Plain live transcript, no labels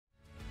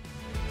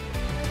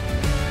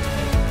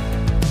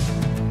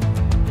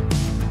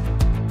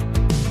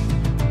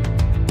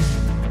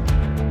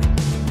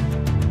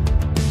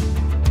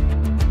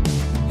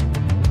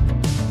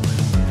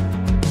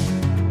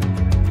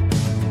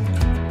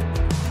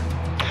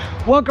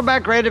Welcome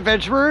back, great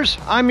adventurers.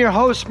 I'm your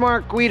host,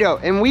 Mark Guido,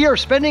 and we are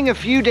spending a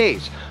few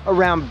days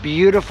around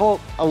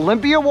beautiful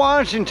Olympia,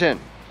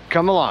 Washington.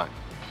 Come along.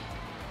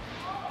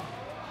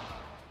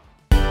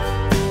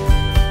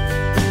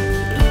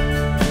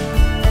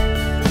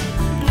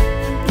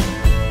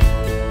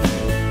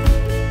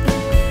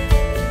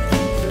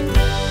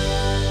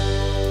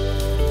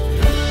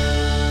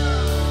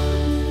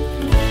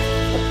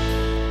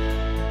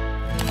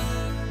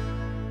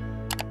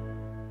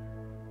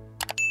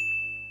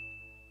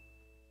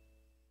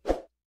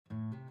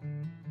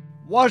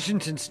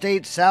 Washington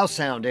State's South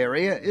Sound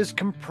area is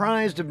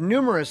comprised of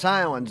numerous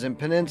islands and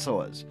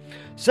peninsulas,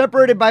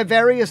 separated by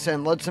various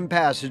inlets and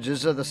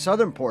passages of the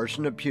southern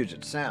portion of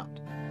Puget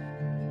Sound.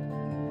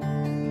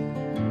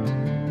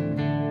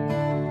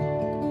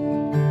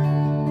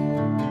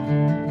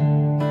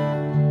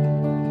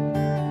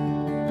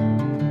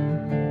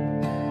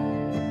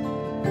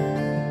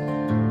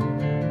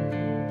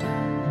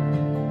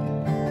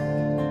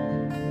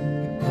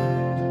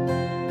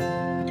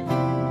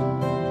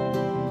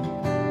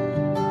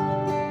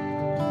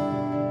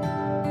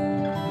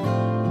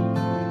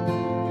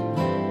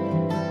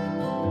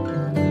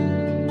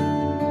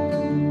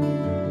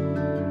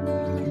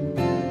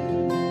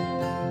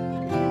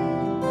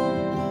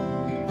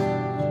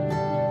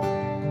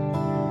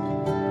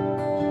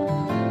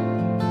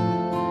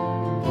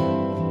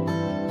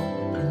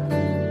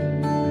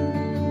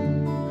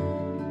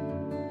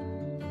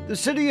 The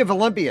city of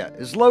Olympia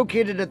is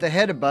located at the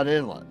head of Butt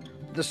Inlet,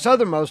 the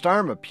southernmost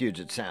arm of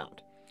Puget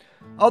Sound.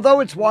 Although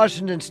it's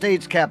Washington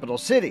State's capital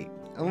city,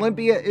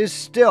 Olympia is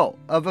still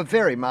of a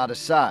very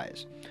modest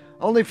size.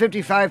 Only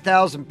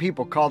 55,000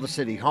 people call the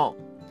city home.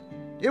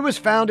 It was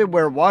founded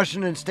where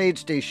Washington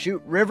State's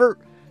Deschutes River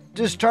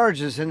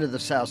discharges into the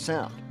South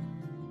Sound.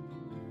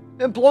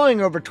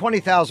 Employing over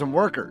 20,000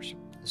 workers,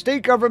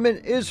 state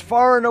government is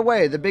far and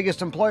away the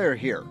biggest employer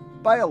here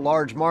by a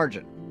large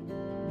margin.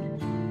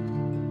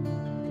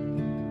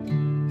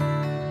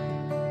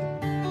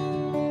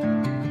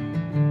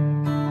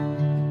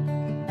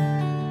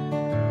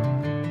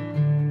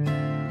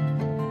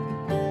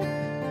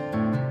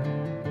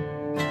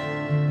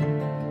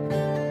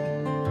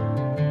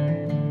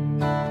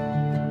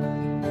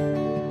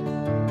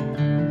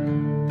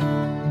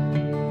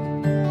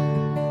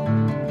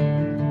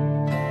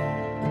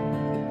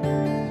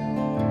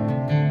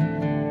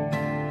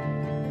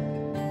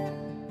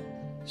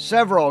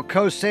 Several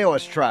Coast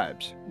Salish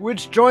tribes,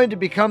 which joined to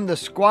become the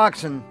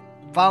Squaxin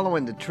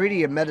following the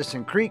Treaty of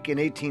Medicine Creek in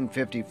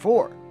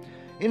 1854,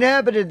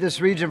 inhabited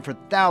this region for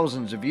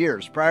thousands of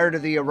years prior to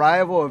the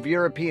arrival of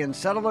European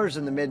settlers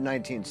in the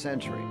mid-19th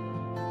century.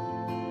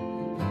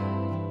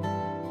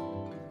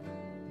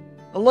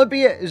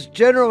 Olympia is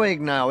generally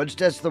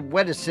acknowledged as the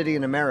wettest city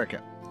in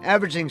America,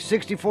 averaging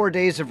 64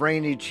 days of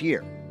rain each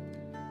year.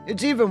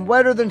 It's even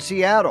wetter than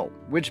Seattle,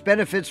 which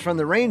benefits from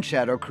the rain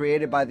shadow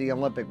created by the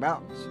Olympic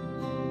Mountains.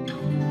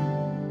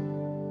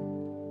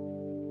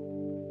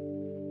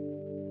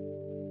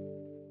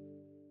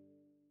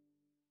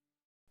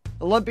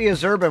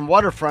 Olympia's urban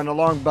waterfront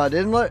along Butt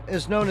Inlet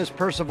is known as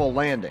Percival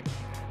Landing,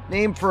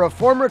 named for a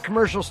former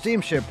commercial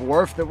steamship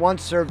wharf that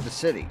once served the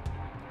city.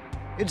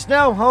 It's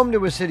now home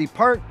to a city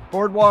park,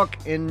 boardwalk,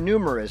 and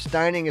numerous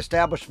dining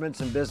establishments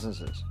and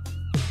businesses.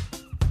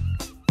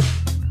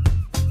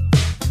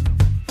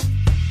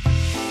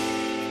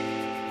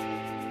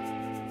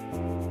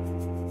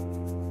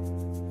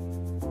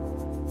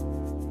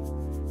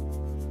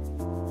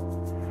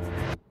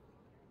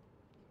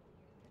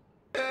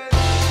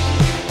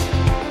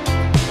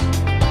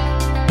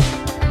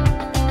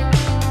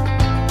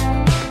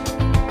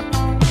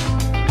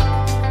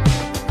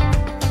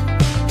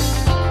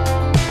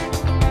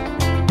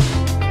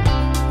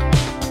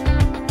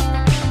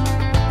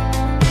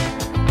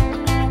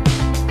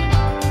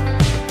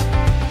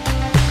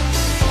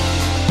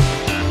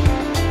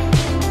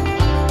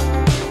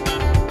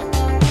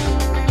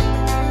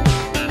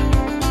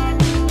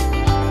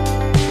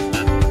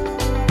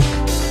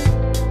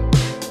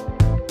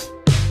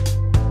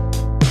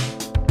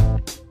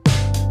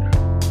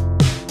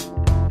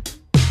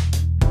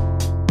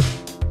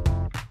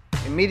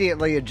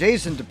 Immediately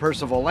adjacent to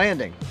Percival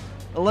Landing,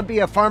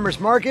 Olympia Farmers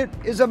Market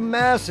is a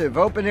massive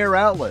open-air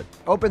outlet,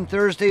 open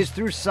Thursdays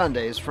through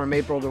Sundays from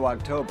April to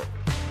October.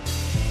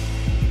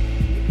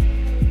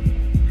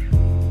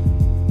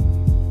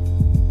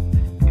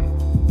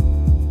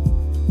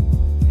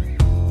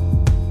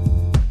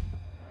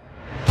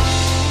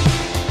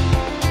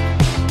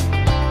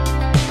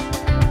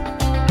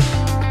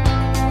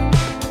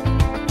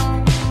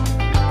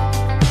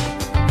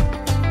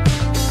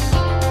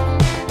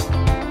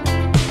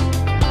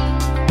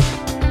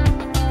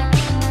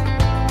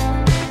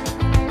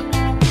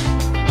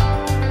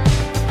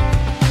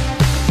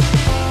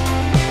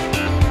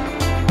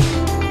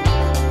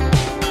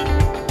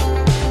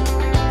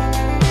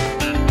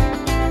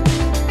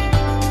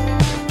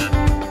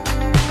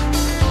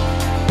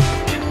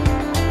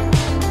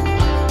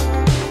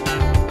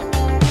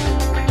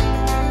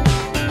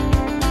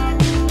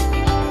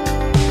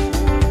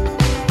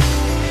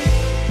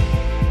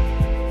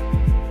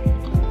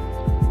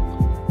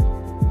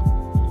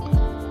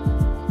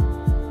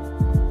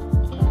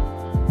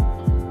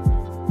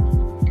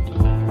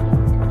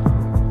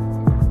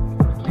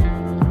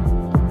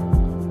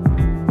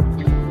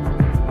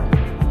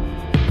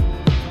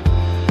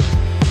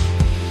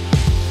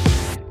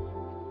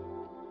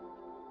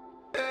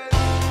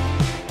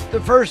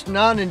 first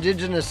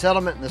non-indigenous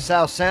settlement in the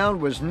South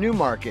Sound was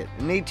Newmarket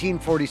in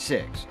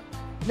 1846,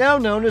 now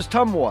known as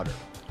Tumwater,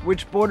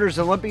 which borders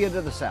Olympia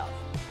to the south.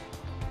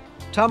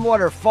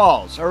 Tumwater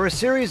Falls are a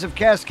series of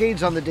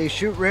cascades on the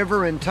Deschutes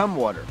River in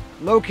Tumwater,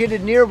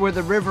 located near where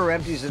the river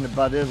empties into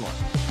Butt Inlet.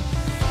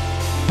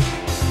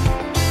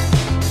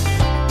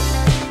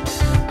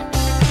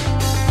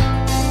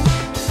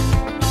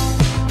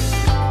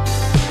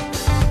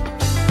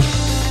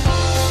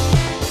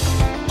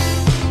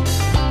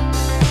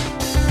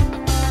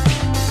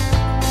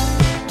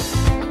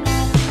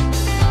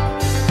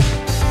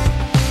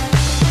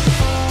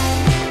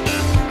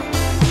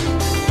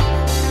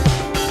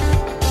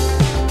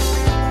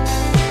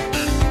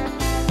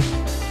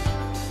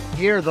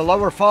 Here, the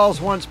lower falls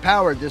once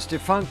powered this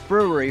defunct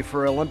brewery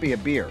for Olympia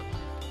beer.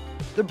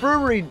 The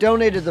brewery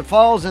donated the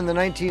falls in the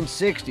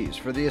 1960s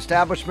for the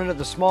establishment of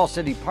the small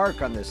city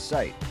park on this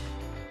site.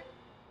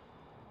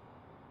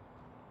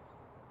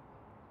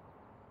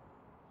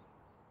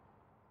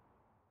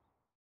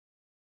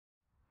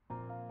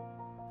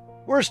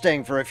 We're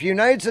staying for a few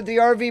nights at the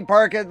RV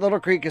park at Little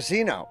Creek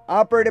Casino,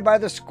 operated by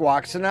the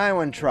Squaxin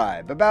Island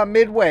tribe, about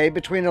midway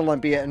between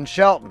Olympia and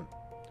Shelton.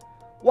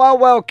 While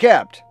well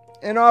kept,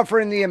 and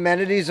offering the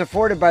amenities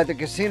afforded by the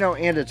casino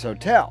and its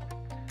hotel,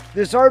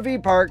 this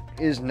RV park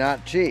is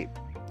not cheap.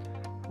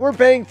 We're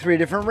paying 3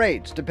 different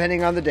rates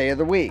depending on the day of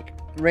the week,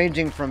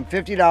 ranging from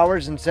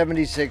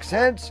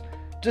 $50.76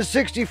 to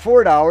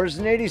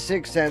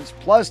 $64.86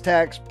 plus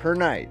tax per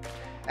night,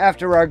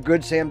 after our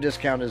Good Sam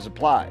discount is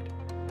applied.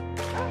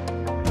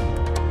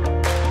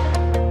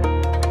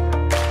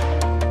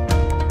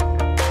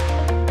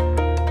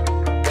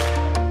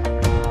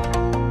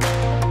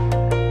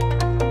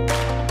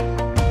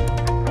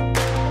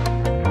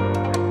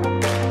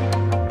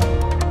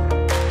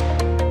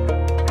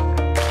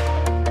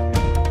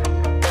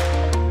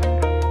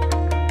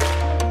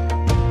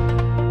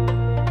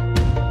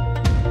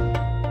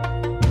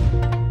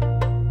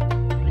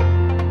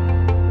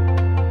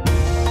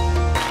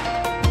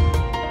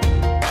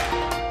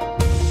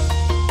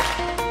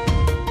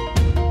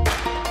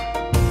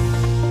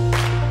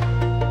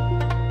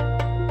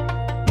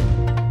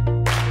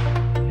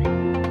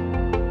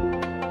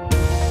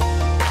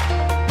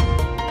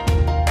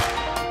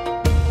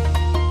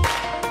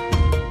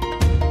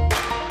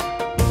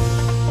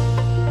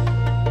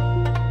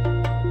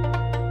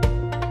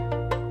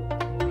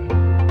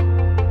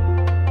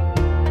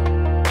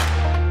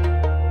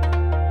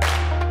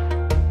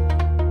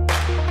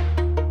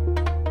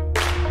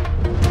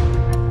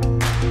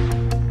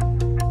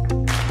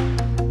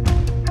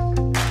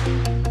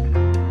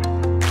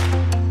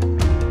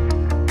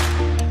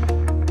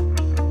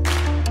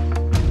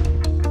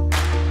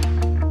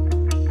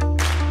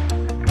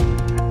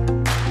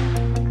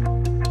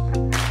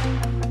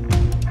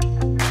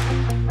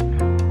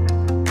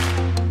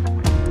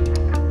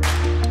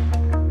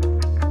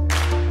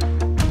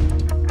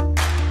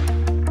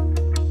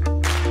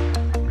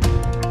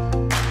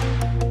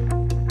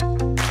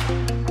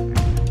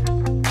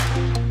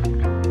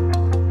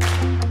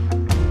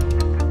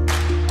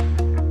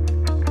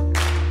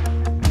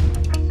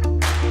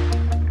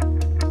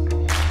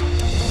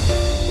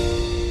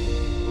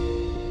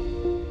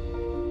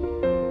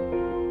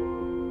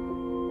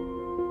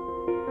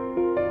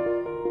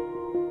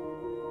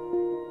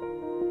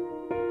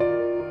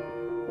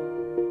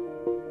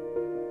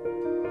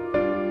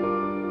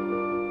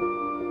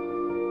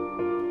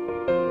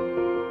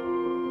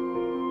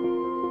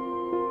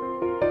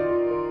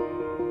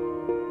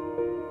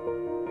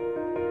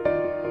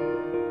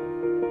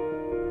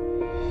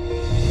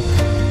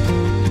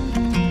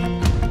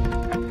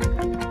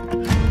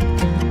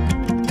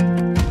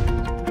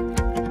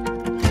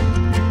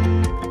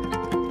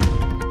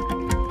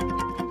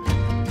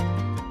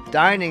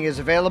 Dining is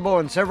available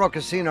in several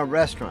casino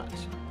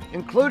restaurants,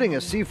 including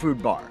a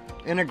seafood bar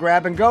and a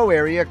grab-and-go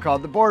area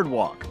called the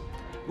Boardwalk,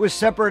 with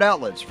separate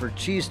outlets for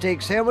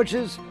cheesesteak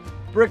sandwiches,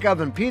 brick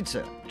oven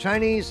pizza,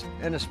 Chinese,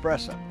 and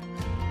espresso.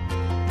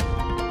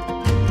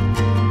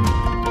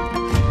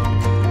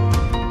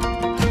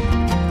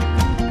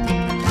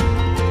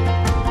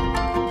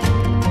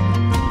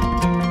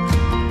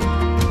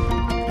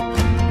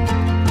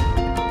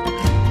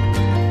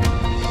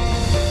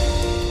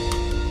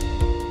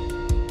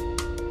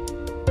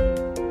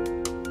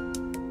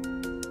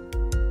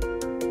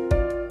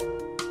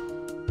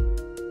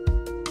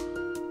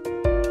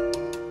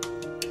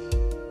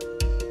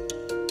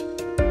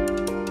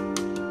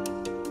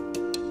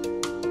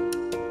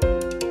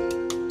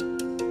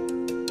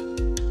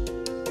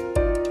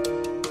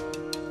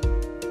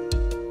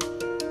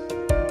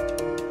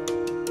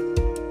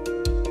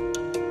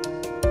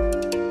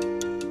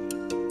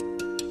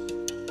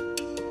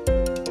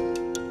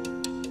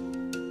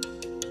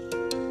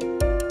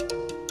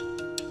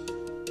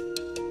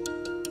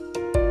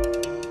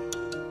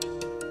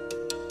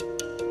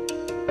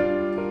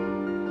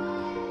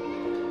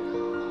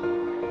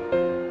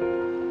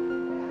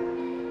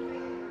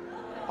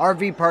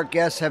 RV park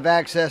guests have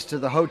access to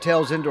the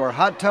hotel's indoor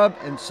hot tub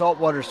and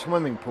saltwater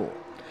swimming pool,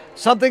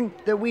 something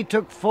that we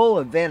took full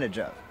advantage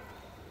of.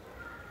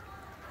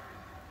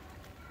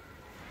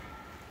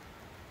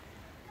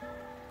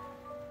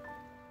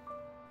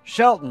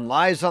 Shelton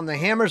lies on the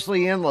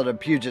Hammersley Inlet of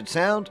Puget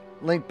Sound,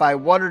 linked by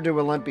water to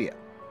Olympia.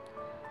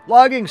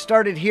 Logging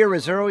started here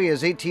as early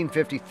as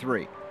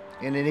 1853,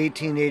 and in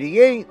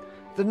 1888,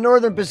 the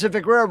Northern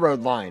Pacific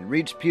Railroad line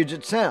reached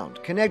Puget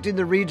Sound, connecting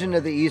the region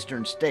of the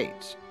eastern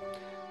states.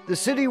 The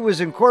city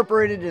was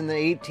incorporated in the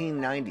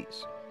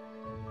 1890s.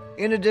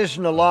 In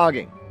addition to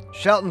logging,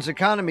 Shelton's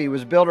economy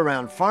was built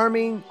around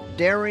farming,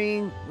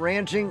 dairying,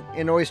 ranching,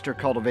 and oyster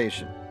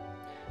cultivation.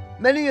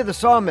 Many of the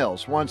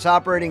sawmills once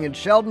operating in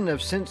Shelton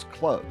have since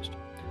closed,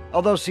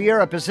 although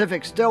Sierra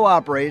Pacific still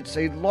operates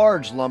a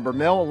large lumber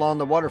mill along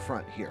the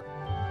waterfront here.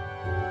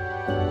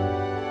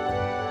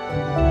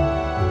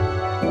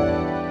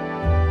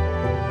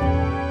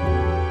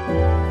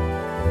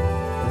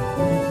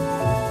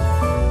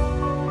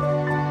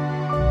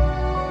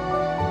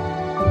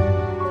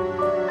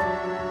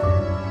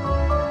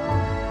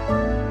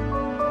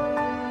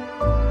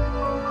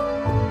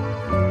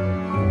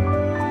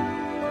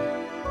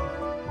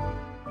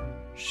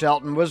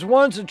 Shelton was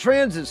once a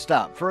transit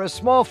stop for a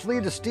small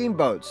fleet of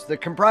steamboats that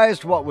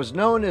comprised what was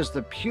known as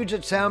the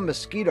Puget Sound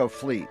Mosquito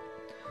Fleet,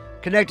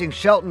 connecting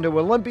Shelton to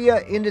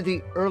Olympia into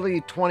the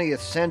early 20th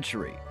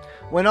century,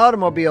 when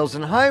automobiles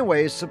and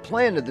highways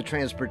supplanted the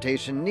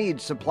transportation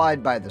needs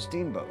supplied by the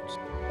steamboats.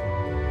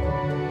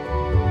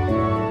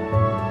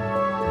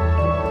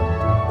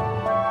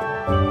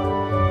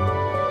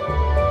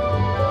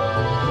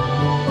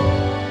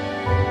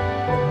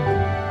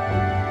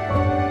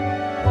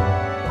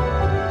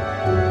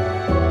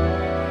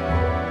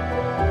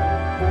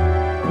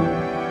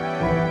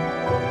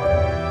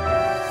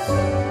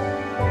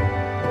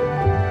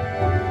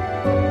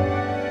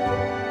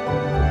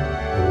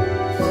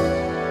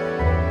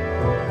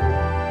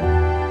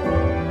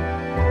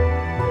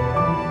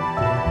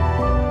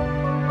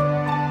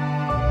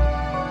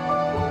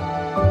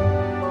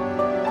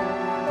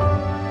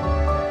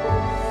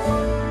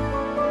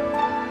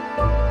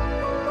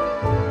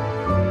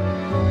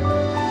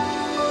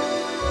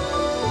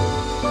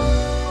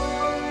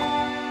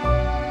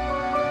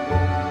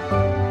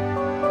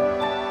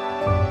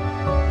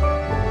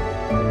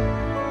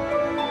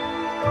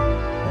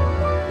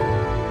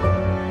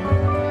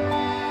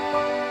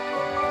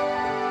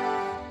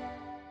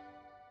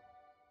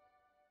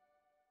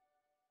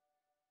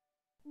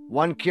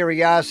 One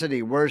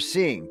curiosity worth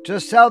seeing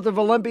just south of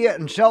Olympia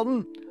and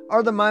Shelton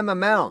are the Mima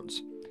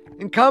Mounds,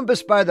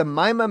 encompassed by the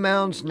Mima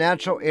Mounds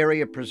Natural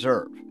Area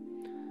Preserve.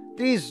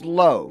 These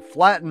low,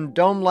 flattened,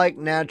 dome-like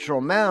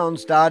natural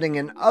mounds dotting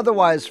an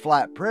otherwise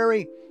flat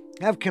prairie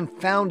have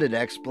confounded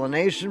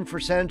explanation for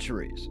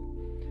centuries.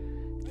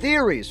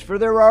 Theories for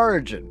their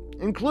origin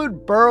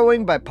include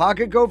burrowing by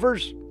pocket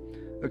gophers,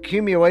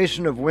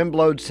 accumulation of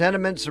wind-blown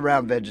sediments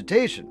around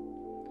vegetation,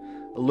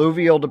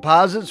 alluvial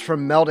deposits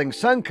from melting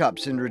sun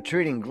cups in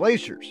retreating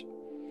glaciers,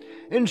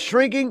 and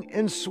shrinking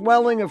and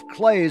swelling of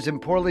clays in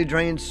poorly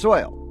drained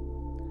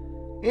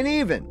soil, and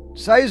even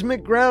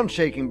seismic ground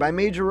shaking by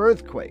major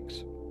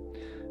earthquakes.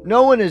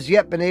 No one has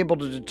yet been able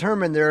to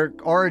determine their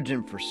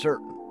origin for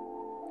certain.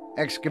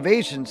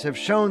 Excavations have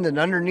shown that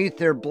underneath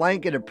their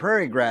blanket of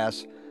prairie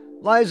grass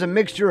lies a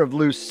mixture of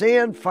loose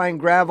sand, fine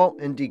gravel,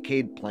 and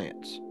decayed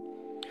plants.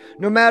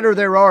 No matter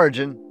their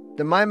origin,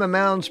 the Mima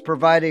Mounds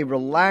provide a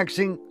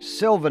relaxing,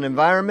 sylvan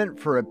environment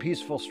for a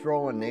peaceful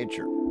stroll in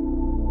nature.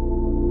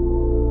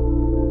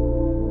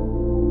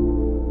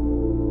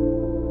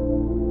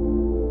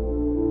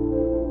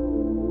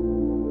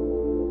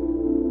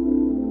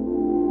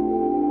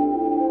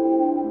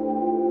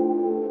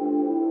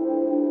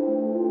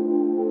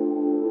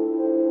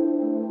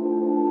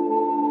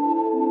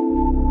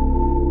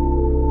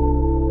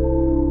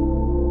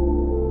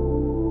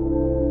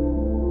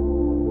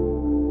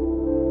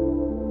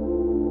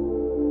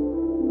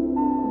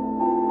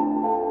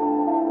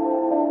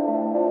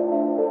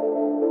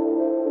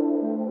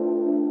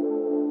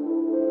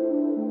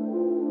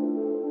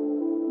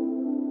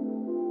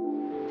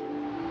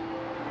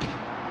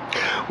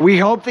 We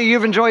hope that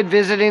you've enjoyed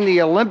visiting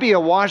the Olympia,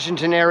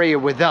 Washington area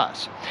with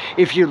us.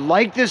 If you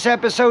like this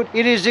episode,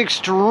 it is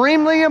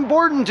extremely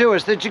important to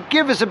us that you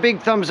give us a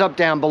big thumbs up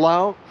down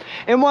below.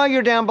 And while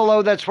you're down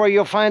below, that's where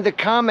you'll find the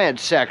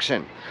comments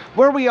section,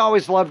 where we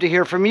always love to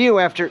hear from you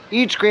after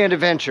each grand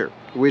adventure,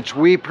 which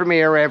we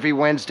premiere every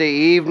Wednesday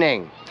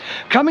evening.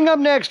 Coming up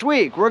next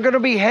week, we're going to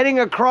be heading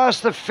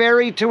across the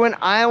ferry to an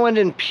island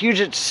in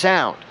Puget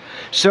Sound.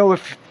 So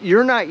if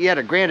you're not yet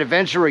a grand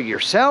adventurer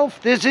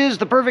yourself, this is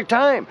the perfect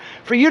time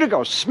for you to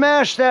go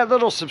smash that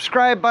little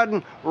subscribe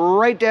button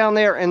right down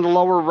there in the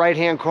lower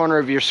right-hand corner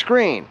of your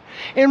screen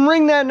and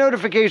ring that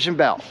notification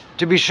bell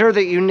to be sure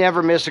that you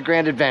never miss a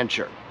grand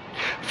adventure.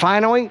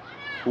 Finally,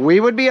 we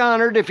would be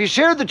honored if you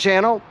shared the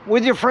channel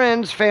with your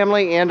friends,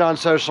 family, and on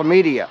social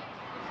media.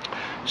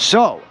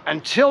 So,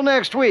 until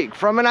next week,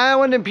 from an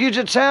island in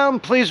Puget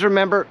Sound, please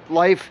remember,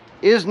 life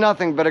is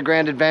nothing but a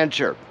grand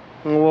adventure.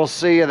 We'll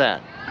see you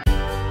then.